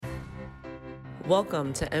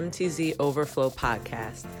Welcome to MTZ Overflow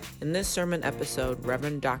Podcast. In this sermon episode,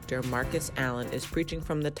 Reverend Dr. Marcus Allen is preaching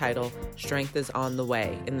from the title, Strength is on the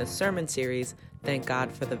Way, in the sermon series, Thank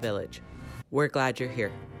God for the Village. We're glad you're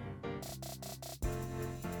here.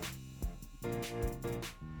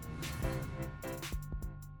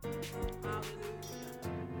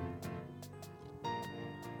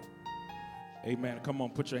 Amen. Come on,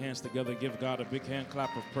 put your hands together and give God a big hand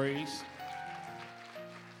clap of praise.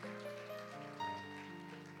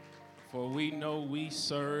 For we know we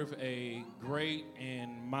serve a great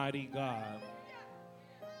and mighty God.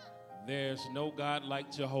 There's no God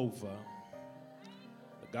like Jehovah.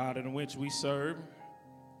 The God in which we serve,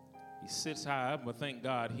 he sits high, but thank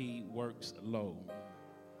God he works low.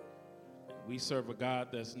 We serve a God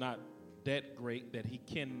that's not that great that he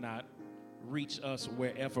cannot reach us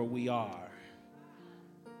wherever we are.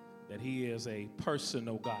 That he is a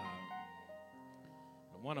personal God.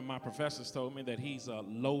 One of my professors told me that he's a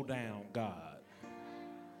low-down God,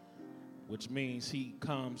 which means he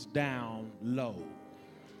comes down low.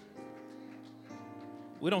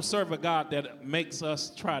 We don't serve a God that makes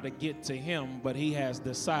us try to get to him, but he has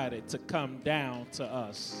decided to come down to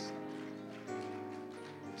us.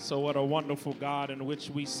 So what a wonderful God in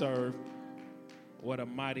which we serve. What a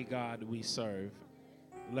mighty God we serve.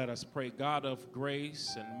 Let us pray. God of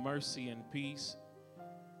grace and mercy and peace,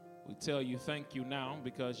 we tell you thank you now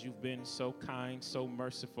because you've been so kind, so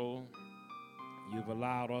merciful. You've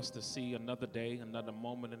allowed us to see another day, another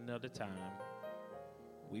moment, another time.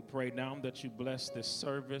 We pray now that you bless this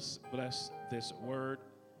service, bless this word,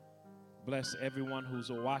 bless everyone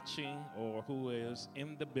who's watching or who is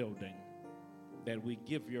in the building, that we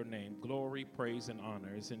give your name glory, praise, and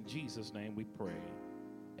honor. It's in Jesus' name we pray.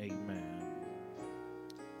 Amen.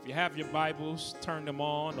 If you have your Bibles, turn them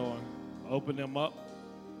on or open them up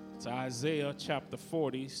to Isaiah chapter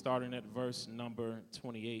 40, starting at verse number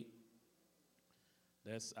 28.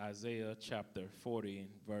 That's Isaiah chapter 40,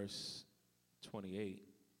 verse 28.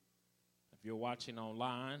 If you're watching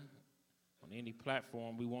online, on any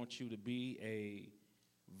platform, we want you to be a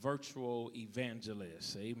virtual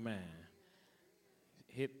evangelist. Amen.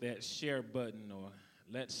 Hit that share button or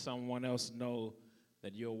let someone else know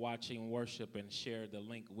that you're watching worship and share the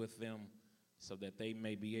link with them so that they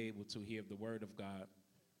may be able to hear the word of God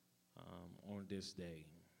on this day.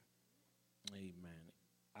 Amen.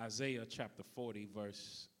 Isaiah chapter 40,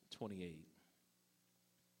 verse 28.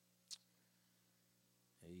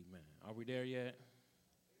 Amen. Are we there yet?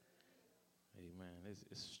 Amen.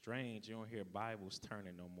 It's strange. You don't hear Bibles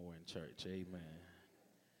turning no more in church. Amen.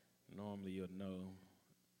 Normally you'll know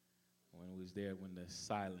when we was there when there's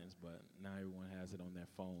silence, but now everyone has it on their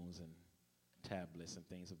phones and tablets and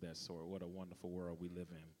things of that sort. What a wonderful world we live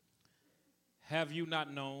in. Have you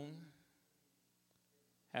not known?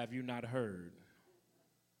 Have you not heard?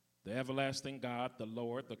 The everlasting God, the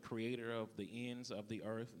Lord, the creator of the ends of the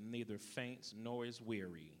earth, neither faints nor is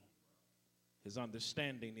weary. His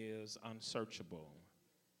understanding is unsearchable.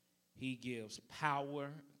 He gives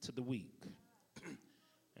power to the weak.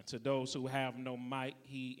 And to those who have no might,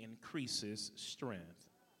 he increases strength.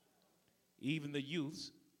 Even the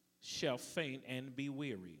youths shall faint and be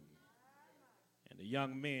weary, and the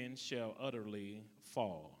young men shall utterly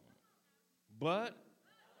fall. But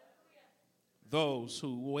those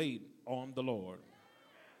who wait on the Lord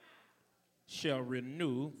shall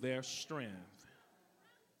renew their strength,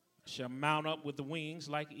 shall mount up with the wings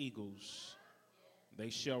like eagles. They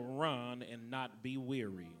shall run and not be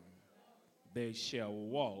weary. They shall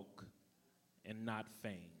walk and not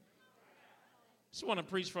faint. Just want to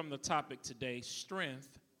preach from the topic today,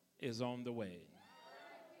 strength is on the way.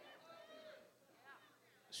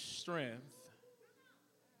 Strength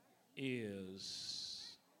is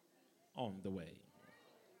on the way.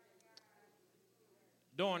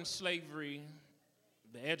 During slavery,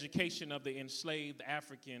 the education of the enslaved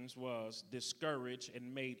Africans was discouraged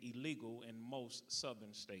and made illegal in most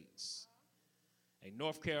southern states. A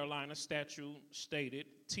North Carolina statute stated,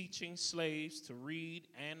 teaching slaves to read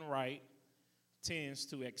and write tends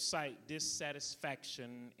to excite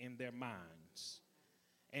dissatisfaction in their minds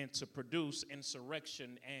and to produce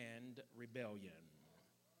insurrection and rebellion.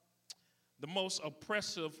 The most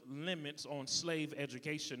oppressive limits on slave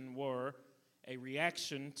education were a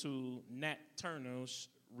reaction to Nat Turner's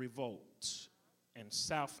revolt in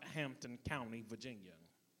Southampton County, Virginia,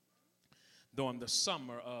 during the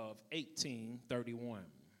summer of 1831.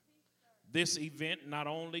 This event not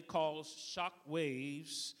only caused shock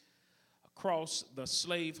waves across the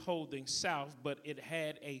slave-holding South, but it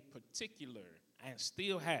had a particular, and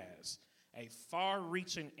still has, a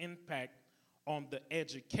far-reaching impact on the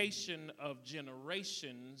education of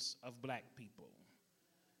generations of black people.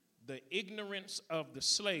 The ignorance of the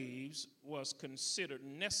slaves was considered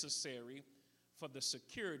necessary for the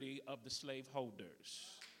security of the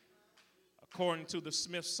slaveholders. According to the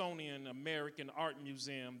Smithsonian American Art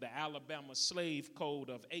Museum, the Alabama Slave Code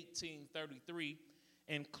of 1833,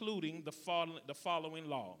 including the following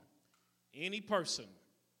law: any person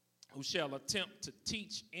who shall attempt to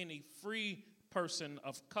teach any free person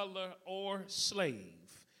of color or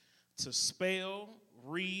slave to spell,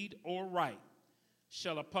 read, or write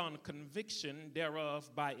shall upon conviction thereof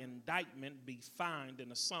by indictment be fined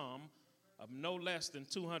in a sum of no less than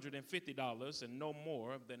 $250 and no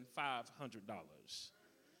more than $500.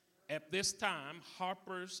 At this time,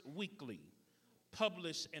 Harper's Weekly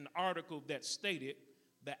published an article that stated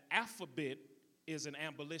the alphabet is an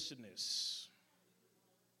abolitionist.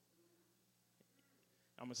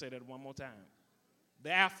 I'm going to say that one more time.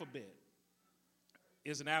 The alphabet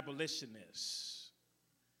is an abolitionist.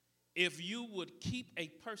 If you would keep a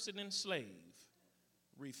person enslaved,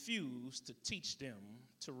 refuse to teach them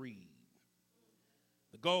to read.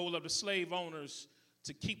 The goal of the slave owners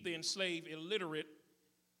to keep the enslaved illiterate,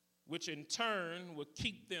 which in turn would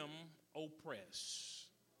keep them oppressed.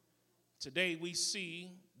 Today we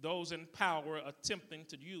see those in power attempting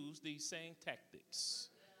to use these same tactics.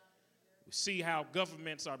 We see how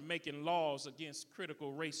governments are making laws against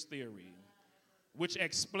critical race theory, which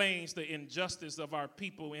explains the injustice of our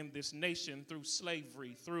people in this nation through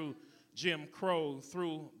slavery, through Jim Crow,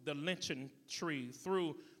 through the lynching tree,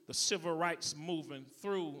 through the civil rights movement,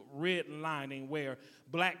 through redlining, where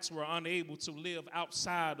blacks were unable to live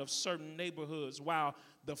outside of certain neighborhoods while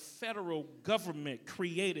the federal government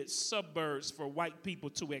created suburbs for white people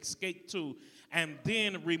to escape to and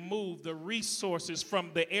then removed the resources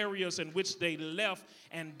from the areas in which they left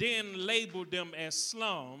and then labeled them as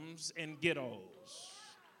slums and ghettos.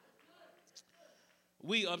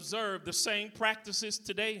 We observe the same practices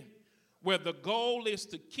today, where the goal is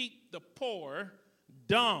to keep the poor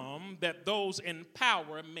dumb, that those in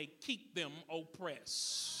power may keep them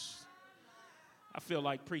oppressed. I feel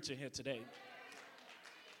like preaching here today.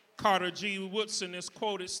 Carter G. Woodson is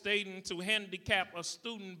quoted stating to handicap a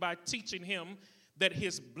student by teaching him that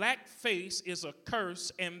his black face is a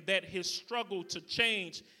curse and that his struggle to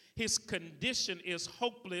change his condition is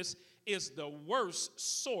hopeless is the worst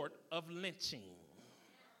sort of lynching.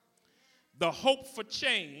 The hope for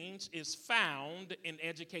change is found in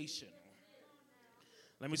education.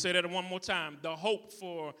 Let me say that one more time. The hope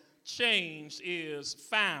for change is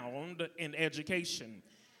found in education.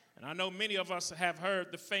 And I know many of us have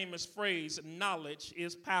heard the famous phrase, knowledge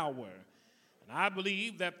is power. And I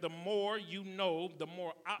believe that the more you know, the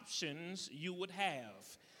more options you would have.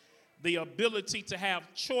 The ability to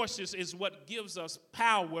have choices is what gives us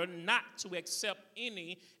power not to accept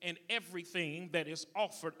any and everything that is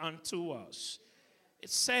offered unto us.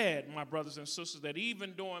 It's sad, my brothers and sisters, that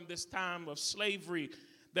even during this time of slavery,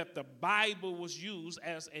 that the Bible was used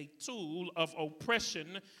as a tool of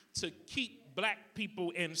oppression to keep black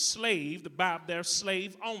people enslaved by their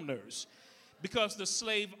slave owners. Because the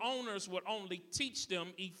slave owners would only teach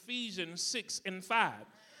them Ephesians 6:5.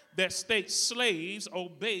 That states, slaves,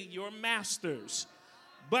 obey your masters.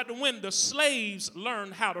 But when the slaves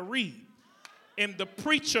learned how to read and the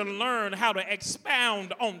preacher learned how to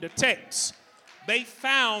expound on the text, they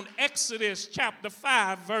found Exodus chapter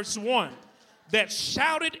 5, verse 1, that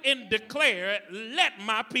shouted and declared, let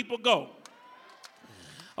my people go.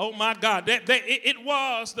 Oh my God, it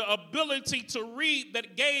was the ability to read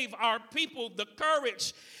that gave our people the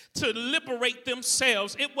courage to liberate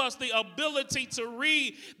themselves. It was the ability to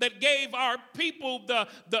read that gave our people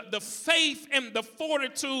the faith and the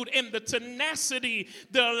fortitude and the tenacity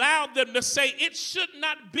that allowed them to say, it should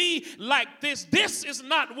not be like this. This is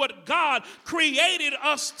not what God created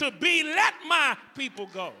us to be. Let my people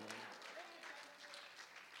go.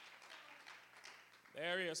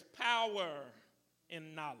 There is power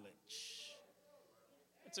in knowledge.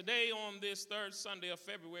 And today, on this third Sunday of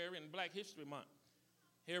February in Black History Month,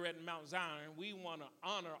 here at Mount Zion, we want to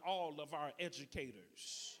honor all of our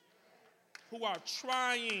educators who are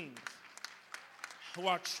trying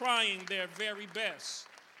their very best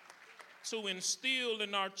to instill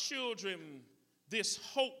in our children this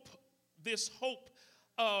hope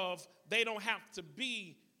of they don't have to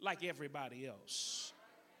be like everybody else.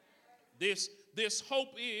 This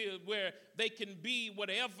hope is where they can be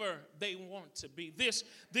whatever they want to be. This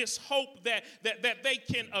hope that they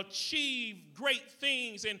can achieve great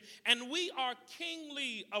things. And we are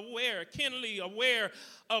keenly aware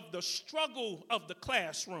of the struggle of the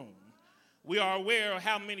classroom. We are aware of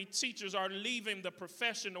how many teachers are leaving the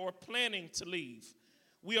profession or planning to leave.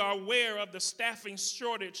 We are aware of the staffing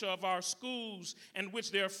shortage of our schools and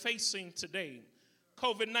which they're facing today.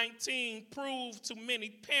 COVID-19 proved to many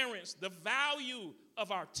parents the value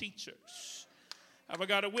of our teachers. Have I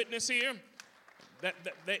got a witness here?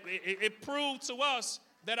 It proved to us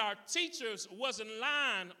that our teachers wasn't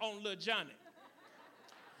lying on Lil Johnny.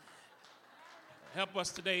 Help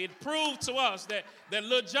us today. It proved to us that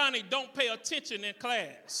Lil Johnny don't pay attention in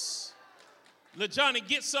class. Lil Johnny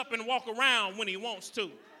gets up and walk around when he wants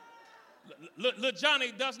to. Lil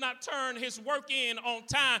Johnny does not turn his work in on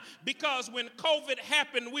time, because when COVID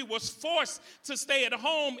happened, we was forced to stay at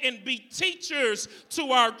home and be teachers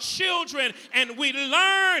to our children, and we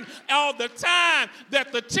learned all the time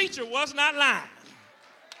that the teacher was not lying.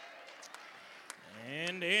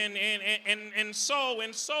 And so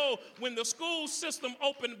when the school system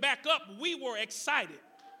opened back up, we were excited.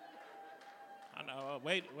 I know,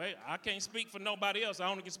 wait, I can't speak for nobody else. I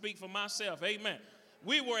only can speak for myself. Amen.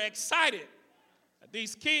 We were excited that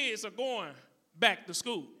these kids are going back to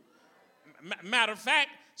school. Matter of fact,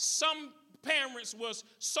 some parents was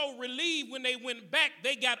so relieved when they went back,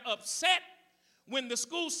 they got upset when the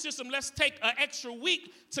school system, let's take an extra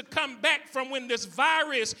week to come back from when this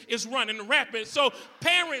virus is running rapid. So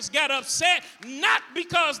parents got upset, not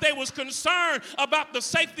because they was concerned about the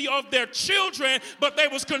safety of their children, but they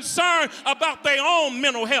was concerned about their own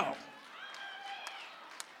mental health.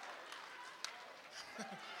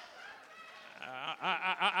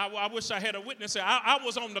 I wish I had a witness here. I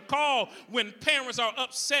was on the call when parents are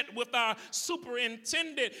upset with our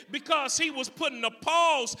superintendent because he was putting a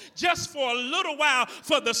pause just for a little while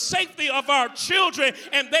for the safety of our children,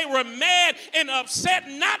 and they were mad and upset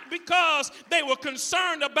not because they were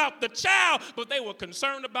concerned about the child, but they were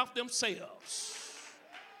concerned about themselves.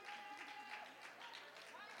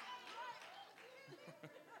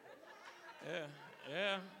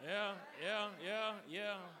 Yeah.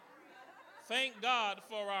 Thank God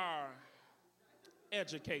for our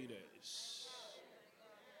educators.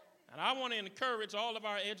 And I want to encourage all of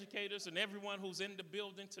our educators and everyone who's in the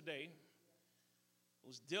building today,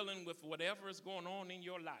 who's dealing with whatever is going on in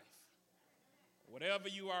your life, whatever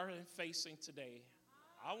you are facing today.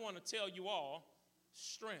 I want to tell you all,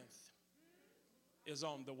 strength is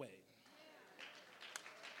on the way.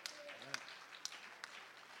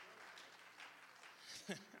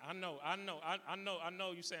 I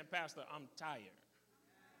know you're saying, Pastor, I'm tired.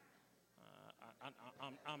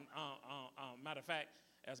 Matter of fact,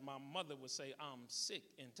 as my mother would say, I'm sick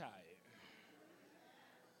and tired.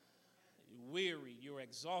 You're weary, you're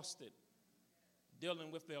exhausted,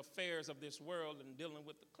 dealing with the affairs of this world and dealing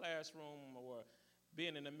with the classroom or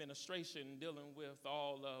being in administration, dealing with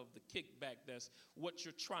all of the kickback. That's what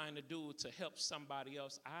you're trying to do to help somebody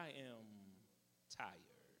else. I am tired.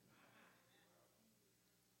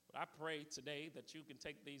 I pray today that you can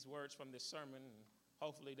take these words from this sermon and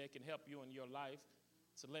hopefully they can help you in your life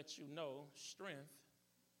to let you know strength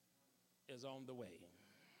is on the way.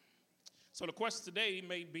 So the question today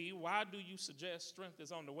may be, why do you suggest strength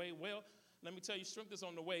is on the way? Well, let me tell you, strength is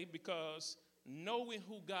on the way because knowing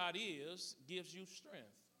who God is gives you strength.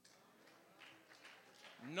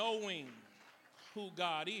 Knowing who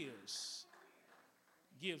God is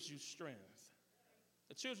gives you strength.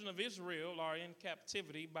 The children of Israel are in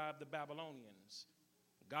captivity by the Babylonians.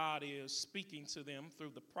 God is speaking to them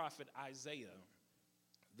through the prophet Isaiah.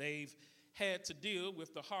 They've had to deal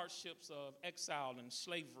with the hardships of exile and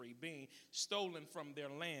slavery, being stolen from their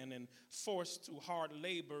land and forced to hard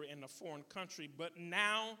labor in a foreign country. But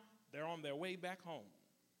now they're on their way back home.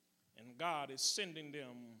 And God is sending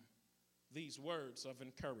them these words of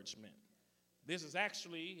encouragement. This is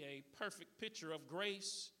actually a perfect picture of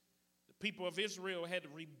grace. People of Israel had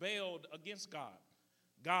rebelled against God.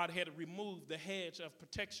 God had removed the hedge of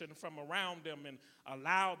protection from around them and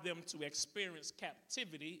allowed them to experience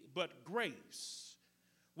captivity, but grace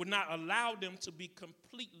would not allow them to be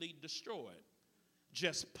completely destroyed,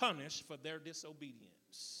 just punished for their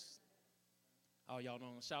disobedience. Oh, y'all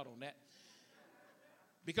don't shout on that.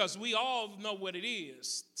 Because we all know what it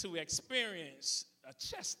is to experience a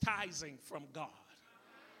chastising from God.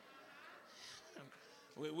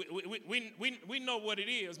 We know what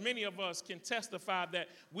it is. Many of us can testify that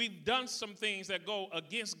we've done some things that go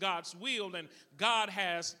against God's will, and God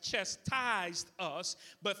has chastised us,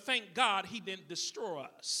 but thank God he didn't destroy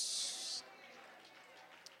us.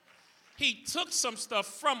 He took some stuff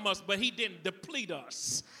from us, but he didn't deplete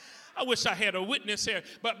us. I wish I had a witness here,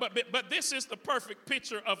 but this is the perfect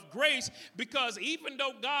picture of grace, because even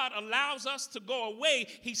though God allows us to go away,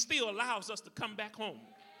 he still allows us to come back home.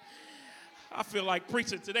 I feel like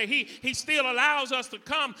preaching today. He still allows us to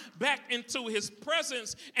come back into his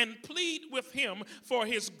presence and plead with him for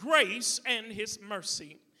his grace and his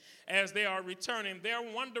mercy. As they are returning, they're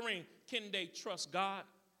wondering, can they trust God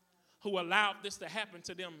who allowed this to happen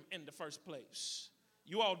to them in the first place?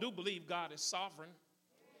 You all do believe God is sovereign,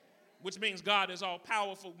 which means God is all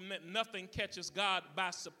powerful. Nothing catches God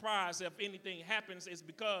by surprise. If anything happens, it's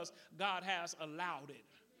because God has allowed it.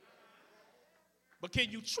 But can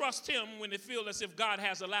you trust him when it feels as if God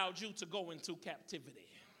has allowed you to go into captivity?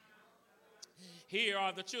 Here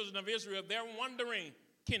are the children of Israel. They're wondering,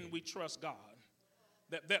 can we trust God?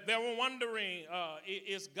 They're wondering,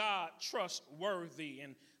 is God trustworthy?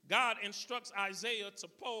 And God instructs Isaiah to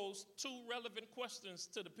pose two relevant questions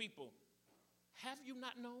to the people. Have you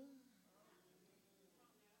not known?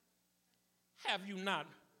 Have you not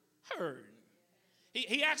heard?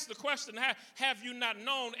 He asked the question, have you not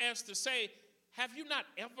known, as to say, have you not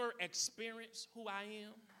ever experienced who I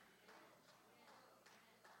am?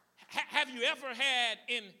 Have you ever had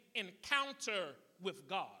an encounter with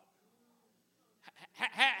God?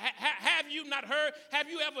 Have you not heard? Have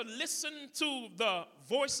you ever listened to the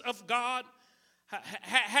voice of God?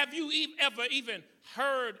 Have you ever even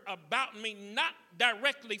heard about me, not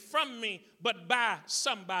directly from me, but by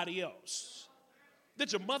somebody else?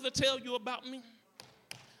 Did your mother tell you about me?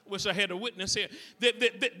 Wish I had a witness here.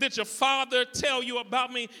 Did your father tell you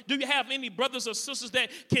about me? Do you have any brothers or sisters that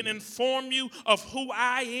can inform you of who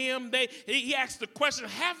I am? He asked the question,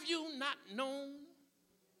 have you not known?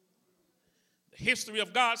 The history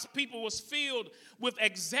of God's people was filled with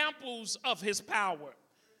examples of his power.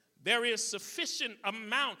 There is sufficient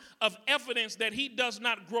amount of evidence that he does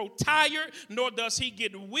not grow tired, nor does he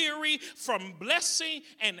get weary from blessing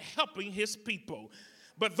and helping his people.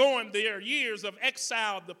 But during their years of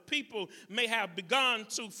exile, the people may have begun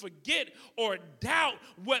to forget or doubt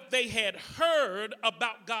what they had heard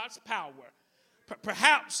about God's power.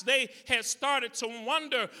 Perhaps they had started to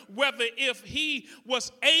wonder whether if he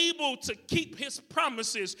was able to keep his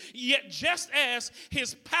promises. Yet just as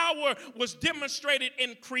his power was demonstrated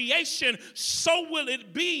in creation, so will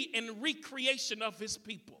it be in recreation of his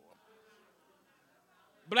people.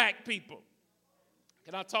 Black people.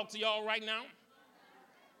 Can I talk to y'all right now?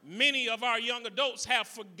 Many of our young adults have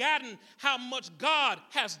forgotten how much God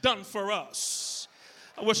has done for us.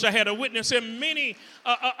 I wish I had a witness here. Many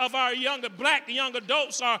of our black young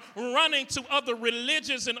adults are running to other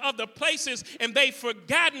religions and other places, and they've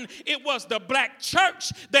forgotten it was the black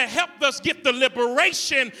church that helped us get the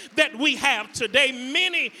liberation that we have today.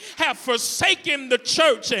 Many have forsaken the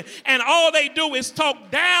church, and all they do is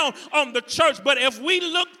talk down on the church. But if we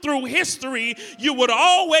look through history, you would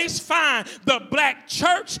always find the black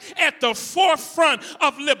church at the forefront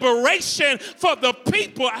of liberation for the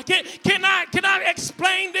people. Can I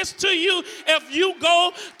explain this to you? If you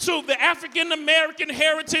go to the African American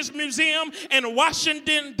Heritage Museum in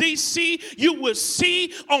Washington, D.C., you will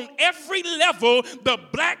see on every level the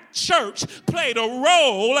black church played a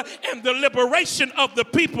role in the liberation of the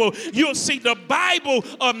people. You'll see the Bible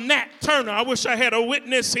of Nat Turner. I wish I had a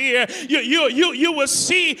witness here. You will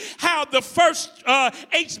see how the first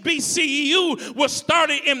HBCU was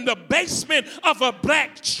started in the basement of a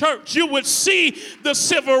black church. You would see the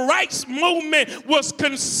civil rights movement was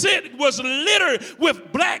littered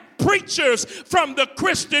with black preachers from the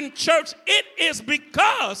Christian church. It is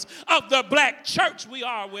because of the black church we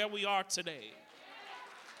are where we are today.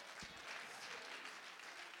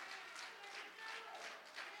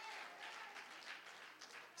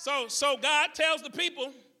 So God tells the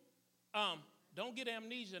people, don't get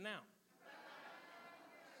amnesia now.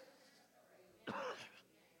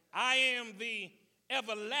 I am the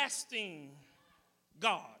everlasting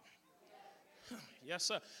God. Yes,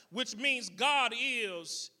 sir. Which means God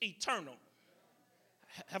is eternal.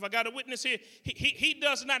 Have I got a witness here? He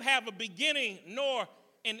does not have a beginning nor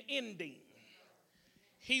an ending.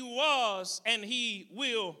 He was and he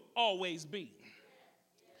will always be.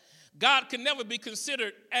 God can never be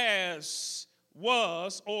considered as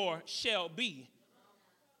was or shall be.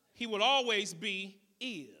 He will always be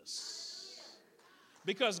is.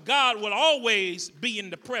 Because God will always be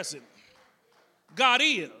in the present. God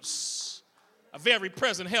is a very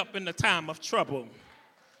present help in the time of trouble.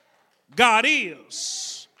 God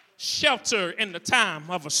is shelter in the time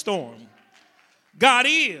of a storm. God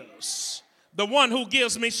is the one who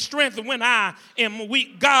gives me strength when I am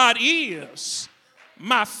weak. God is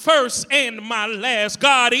my first and my last.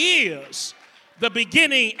 God is the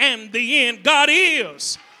beginning and the end. God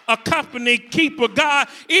is a company keeper. God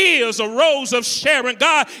is a rose of Sharon.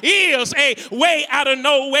 God is a way out of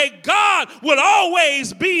no way. God will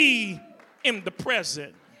always be in the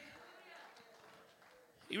present.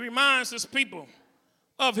 He reminds his people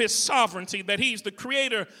of his sovereignty, that he's the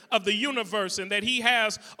creator of the universe and that he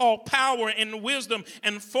has all power and wisdom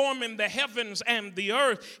and forming the heavens and the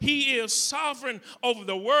earth. He is sovereign over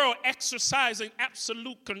the world, exercising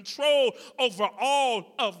absolute control over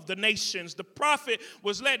all of the nations. The prophet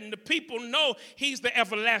was letting the people know he's the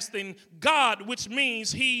everlasting God, which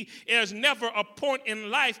means he is never a point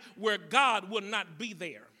in life where God will not be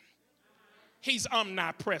there. He's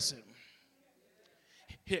omnipresent.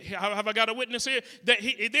 Have I got a witness here?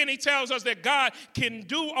 Then he tells us that God can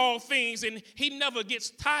do all things and he never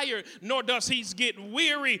gets tired, nor does he get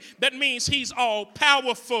weary. That means he's all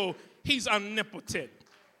powerful. He's omnipotent.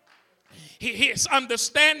 His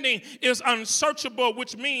understanding is unsearchable,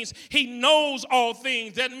 which means he knows all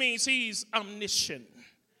things. That means he's omniscient.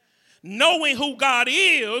 Knowing who God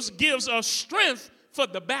is gives us strength for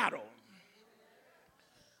the battle.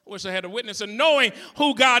 I wish I had a witness. And knowing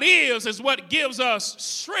who God is what gives us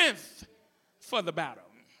strength for the battle.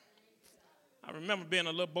 I remember being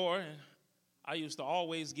a little boy, and I used to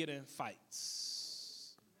always get in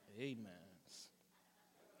fights. Amen.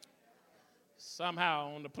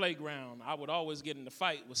 Somehow on the playground, I would always get in the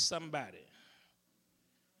fight with somebody.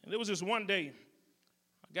 And there was this one day,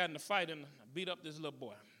 I got in a fight and I beat up this little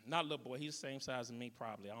boy. Not a little boy, he's the same size as me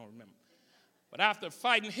probably, I don't remember. But after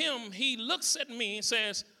fighting him, he looks at me and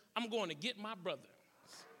says, I'm going to get my brother.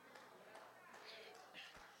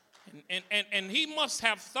 And he must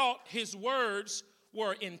have thought his words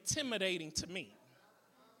were intimidating to me.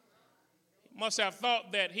 He must have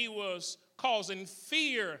thought that he was causing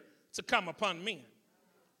fear to come upon me.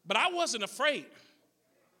 But I wasn't afraid.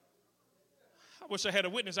 I wish I had a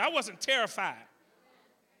witness. I wasn't terrified.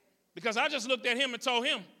 Because I just looked at him and told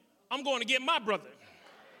him, I'm going to get my brother.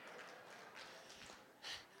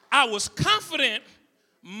 I was confident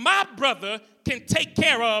my brother can take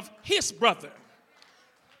care of his brother.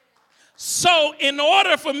 So in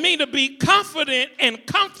order for me to be confident and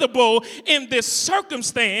comfortable in this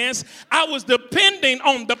circumstance, I was depending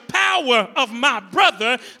on the power of my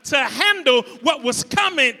brother to handle what was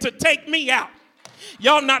coming to take me out.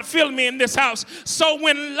 Y'all not feeling me in this house. So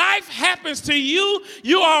when life happens to you,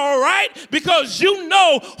 you are all right because you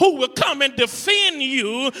know who will come and defend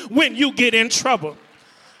you when you get in trouble.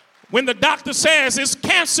 When the doctor says it's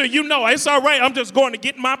cancer, you know it's all right. I'm just going to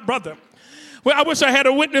get my brother. Well, I wish I had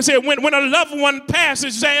a witness here. When a loved one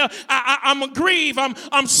passes, say, I'm aggrieved,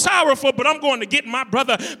 I'm sorrowful, but I'm going to get my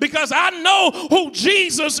brother because I know who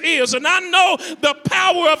Jesus is and I know the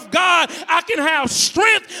power of God. I can have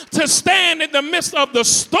strength to stand in the midst of the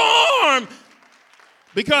storm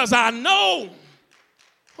because I know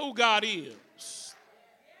who God is.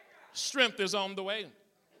 Strength is on the way.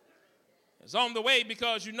 It's on the way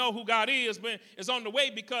because you know who God is, but it's on the way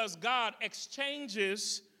because God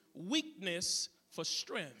exchanges weakness for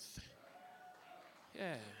strength.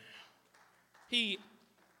 Yeah. He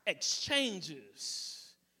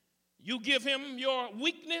exchanges. You give him your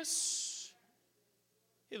weakness,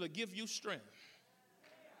 he'll give you strength.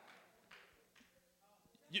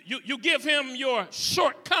 You give him your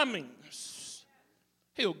shortcomings,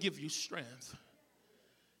 he'll give you strength.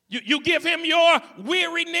 You give him your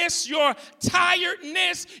weariness, your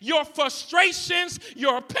tiredness, your frustrations,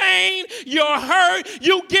 your pain, your hurt.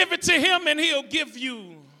 You give it to him and he'll give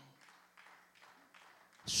you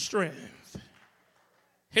strength.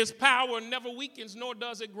 His power never weakens, nor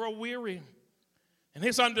does it grow weary. And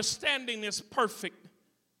his understanding is perfect.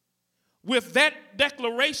 With that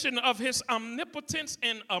declaration of his omnipotence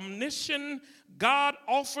and omniscience, God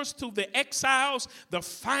offers to the exiles the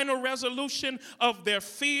final resolution of their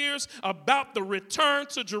fears about the return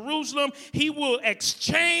to Jerusalem. He will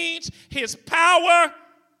exchange his power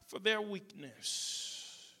for their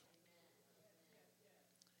weakness.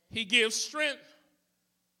 He gives strength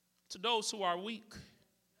to those who are weak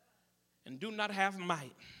and do not have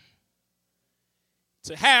might.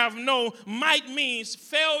 To have no might means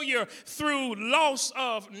failure through loss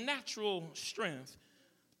of natural strength.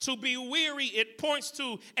 To be weary, it points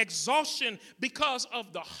to exhaustion because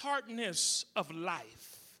of the hardness of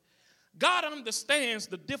life. God understands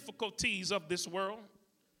the difficulties of this world,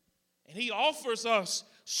 and he offers us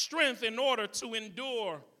strength in order to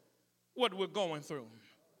endure what we're going through.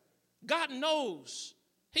 God knows.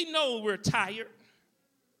 He knows we're tired.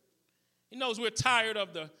 He knows we're tired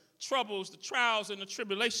of the troubles, the trials, and the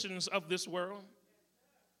tribulations of this world.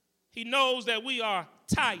 He knows that we are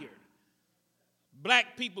tired.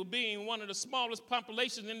 Black people being one of the smallest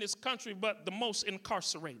populations in this country, but the most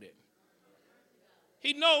incarcerated.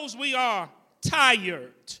 He knows we are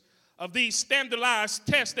tired of these standardized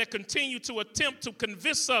tests that continue to attempt to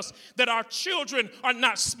convince us that our children are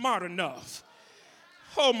not smart enough.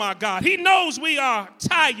 Oh my God. He knows we are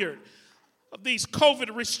tired of these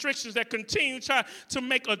COVID restrictions that continue to try to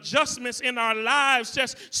make adjustments in our lives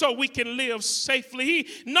just so we can live safely. He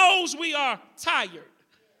knows we are tired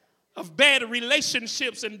of bad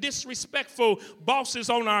relationships and disrespectful bosses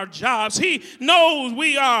on our jobs. He knows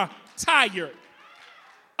we are tired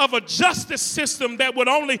of a justice system that would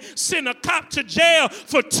only send a cop to jail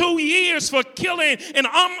for 2 years for killing an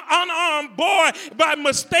unarmed boy by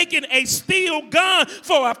mistaking a steel gun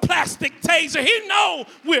for a plastic taser. He knows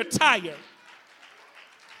we're tired.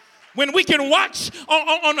 When we can watch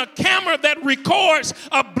on a camera that records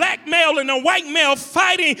a black male and a white male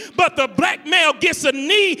fighting, but the black male gets a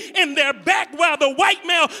knee in their back while the white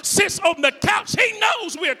male sits on the couch, he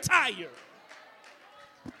knows we're tired.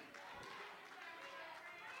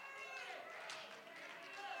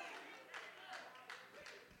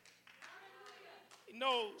 He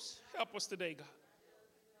knows, help us today, God.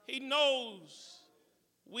 He knows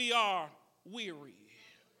we are weary.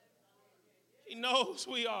 He knows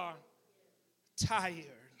we are tired.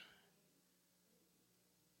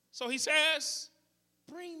 So he says,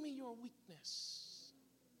 bring me your weakness.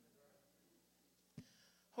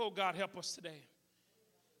 Oh, God, help us today.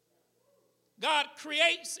 God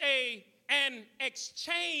creates an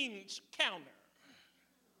exchange counter.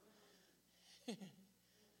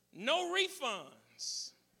 No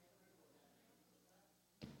refunds.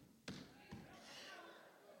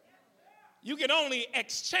 You can only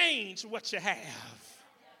exchange what you have.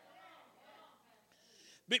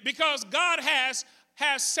 Because God has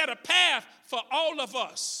set a path for all of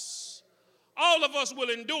us. All of us will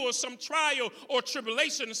endure some trial or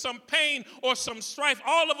tribulation, some pain or some strife.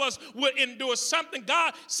 All of us will endure something.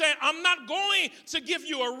 God said, I'm not going to give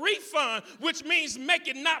you a refund, which means make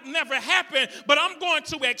it never happen, but I'm going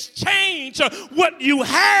to exchange what you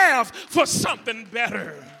have for something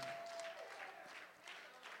better.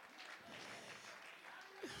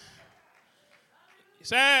 He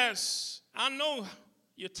says, I know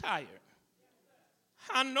you're tired.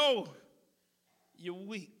 I know you're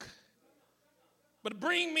weak. But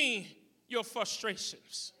bring me your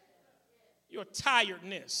frustrations, your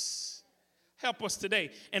tiredness. Help us today,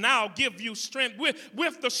 and I'll give you strength.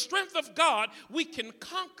 With the strength of God, we can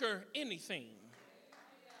conquer anything.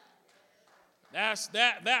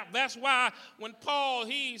 That's why when Paul,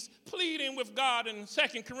 he's pleading with God in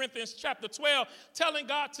 2 Corinthians chapter 12, telling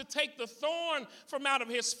God to take the thorn from out of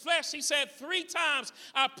his flesh. He said 3 times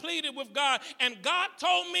I pleaded with God, and God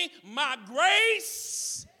told me my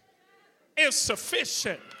grace is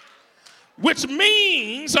sufficient. Which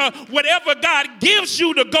means whatever God gives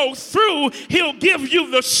you to go through, he'll give you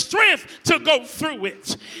the strength to go through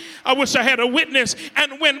it. I wish I had a witness.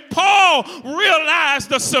 And when Paul realized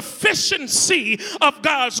the sufficiency of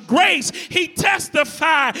God's grace, he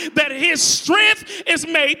testified that his strength is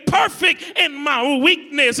made perfect in my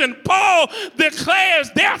weakness. And Paul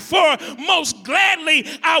declares, therefore, most gladly,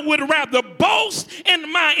 I would rather boast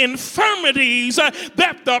in my infirmities,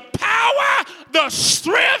 that the power, the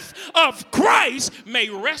strength of Christ may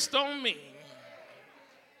rest on me.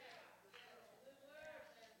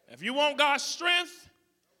 If you want God's strength,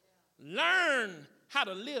 learn how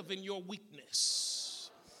to live in your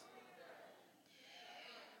weakness.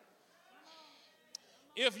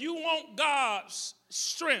 If you want God's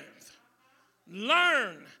strength,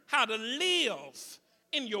 learn how to live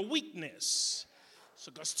in your weakness.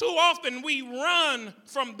 Because too often we run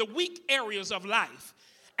from the weak areas of life,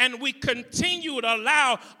 and we continue to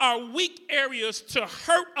allow our weak areas to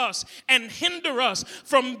hurt us and hinder us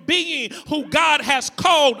from being who God has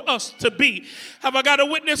called us to be. Have I got a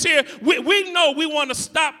witness here? We know we want to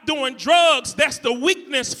stop doing drugs. That's the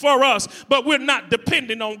weakness for us, but we're not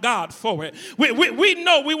depending on God for it. We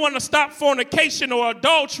know we want to stop fornication or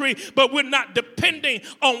adultery, but we're not depending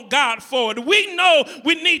on God for it. We know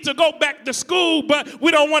we need to go back to school, but we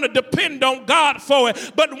don't want to depend on God for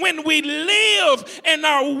it. But when we live in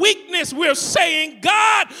our weakness, we're saying,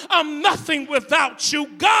 God, I'm nothing without you.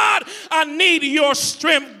 God, I need your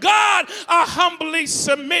strength. God, I humbly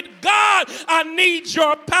submit. God, I need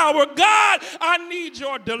your power. God, I need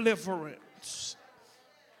your deliverance.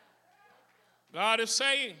 God is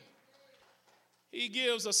saying he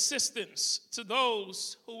gives assistance to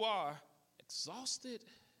those who are exhausted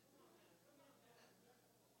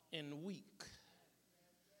and weak.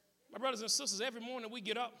 My brothers and sisters, every morning we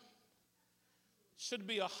get up should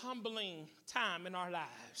be a humbling time in our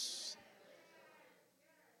lives.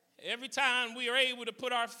 Every time we are able to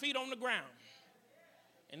put our feet on the ground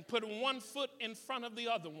and put one foot in front of the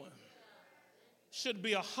other one should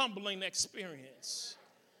be a humbling experience.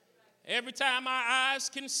 Every time our eyes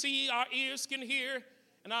can see, our ears can hear,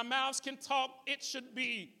 and our mouths can talk, it should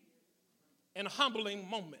be an humbling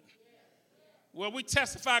moment where we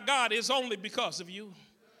testify, God, it's only because of you.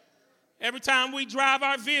 Every time we drive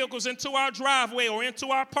our vehicles into our driveway or into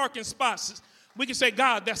our parking spots, we can say,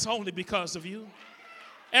 God, that's only because of you.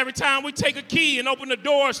 Every time we take a key and open the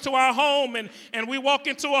doors to our home and we walk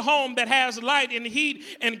into a home that has light and heat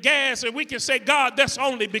and gas, and we can say, God, that's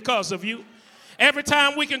only because of you. Every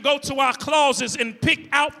time we can go to our closets and pick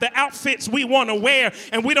out the outfits we want to wear,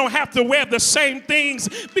 and we don't have to wear the same things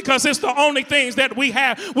because it's the only things that we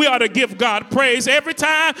have, we ought to give God praise. Every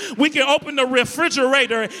time we can open the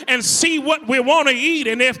refrigerator and see what we want to eat,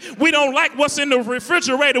 and if we don't like what's in the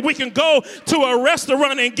refrigerator, we can go to a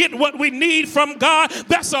restaurant and get what we need from God.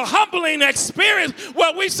 That's a humbling experience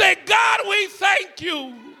where we say, God, we thank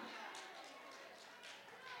you.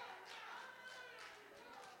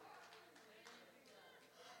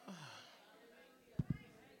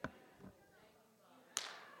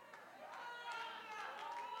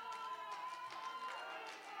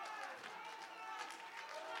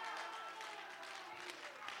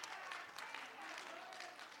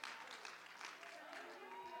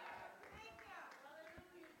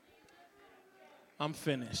 I'm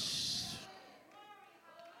finished.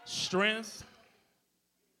 Strength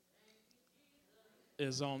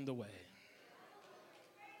is on the way.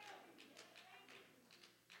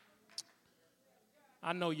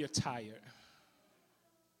 I know you're tired.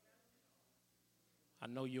 I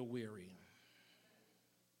know you're weary.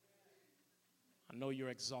 I know you're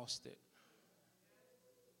exhausted.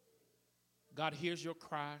 God hears your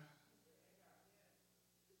cry.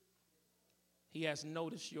 He has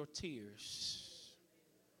noticed your tears.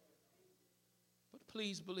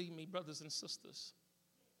 Please believe me, brothers and sisters,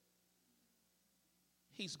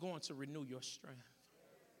 he's going to renew your strength.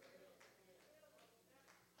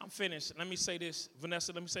 I'm finished. Let me say this.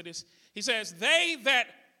 Vanessa, let me say this. He says, they that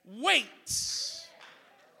wait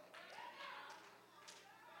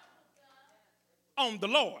on the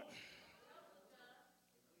Lord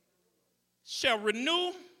shall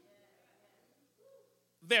renew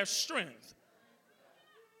their strength.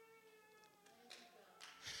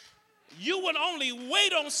 You would only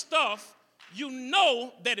wait on stuff you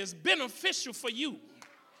know that is beneficial for you.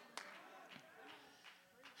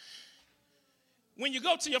 When you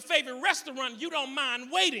go to your favorite restaurant, you don't mind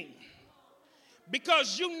waiting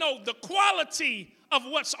because you know the quality of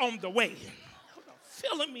what's on the way.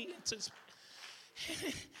 Filling me into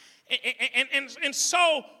and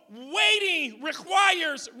so waiting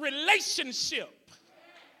requires relationship.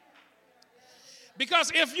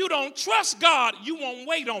 Because if you don't trust God, you won't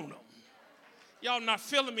wait on him. Y'all not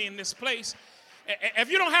feeling me in this place. If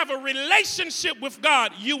you don't have a relationship with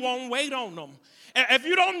God, you won't wait on him. If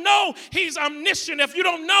you don't know he's omniscient, if you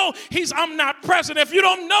don't know he's omnipresent, if you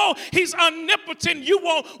don't know he's omnipotent, you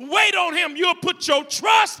won't wait on him. You'll put your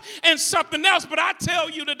trust in something else. But I tell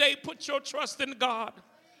you today, put your trust in God.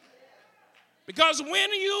 Because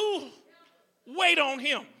when you wait on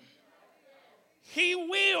him, he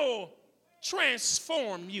will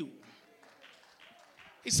transform you.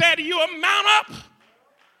 He said, you will mount up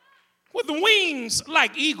with wings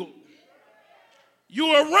like eagle. You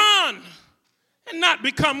will run and not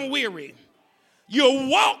become weary. You'll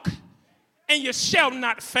walk and you shall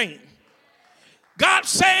not faint. God's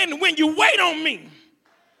saying, when you wait on me,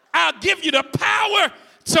 I'll give you the power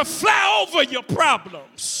to fly over your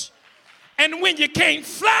problems. And when you can't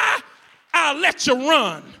fly, I'll let you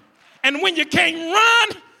run. And when you can't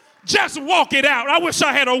run, just walk it out. I wish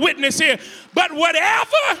I had a witness here. But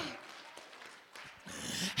whatever,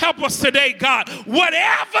 help us today, God.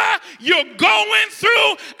 Whatever you're going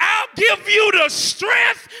through, I'll give you the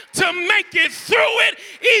strength to make it through it,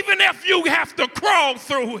 even if you have to crawl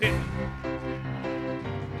through it.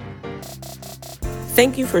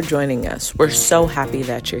 Thank you for joining us. We're so happy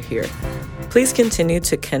that you're here. Please continue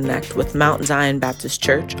to connect with Mount Zion Baptist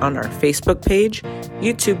Church on our Facebook page,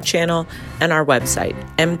 YouTube channel, and our website,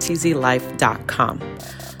 mtzlife.com.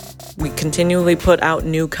 We continually put out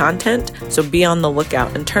new content, so be on the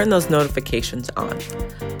lookout and turn those notifications on.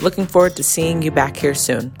 Looking forward to seeing you back here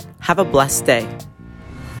soon. Have a blessed day.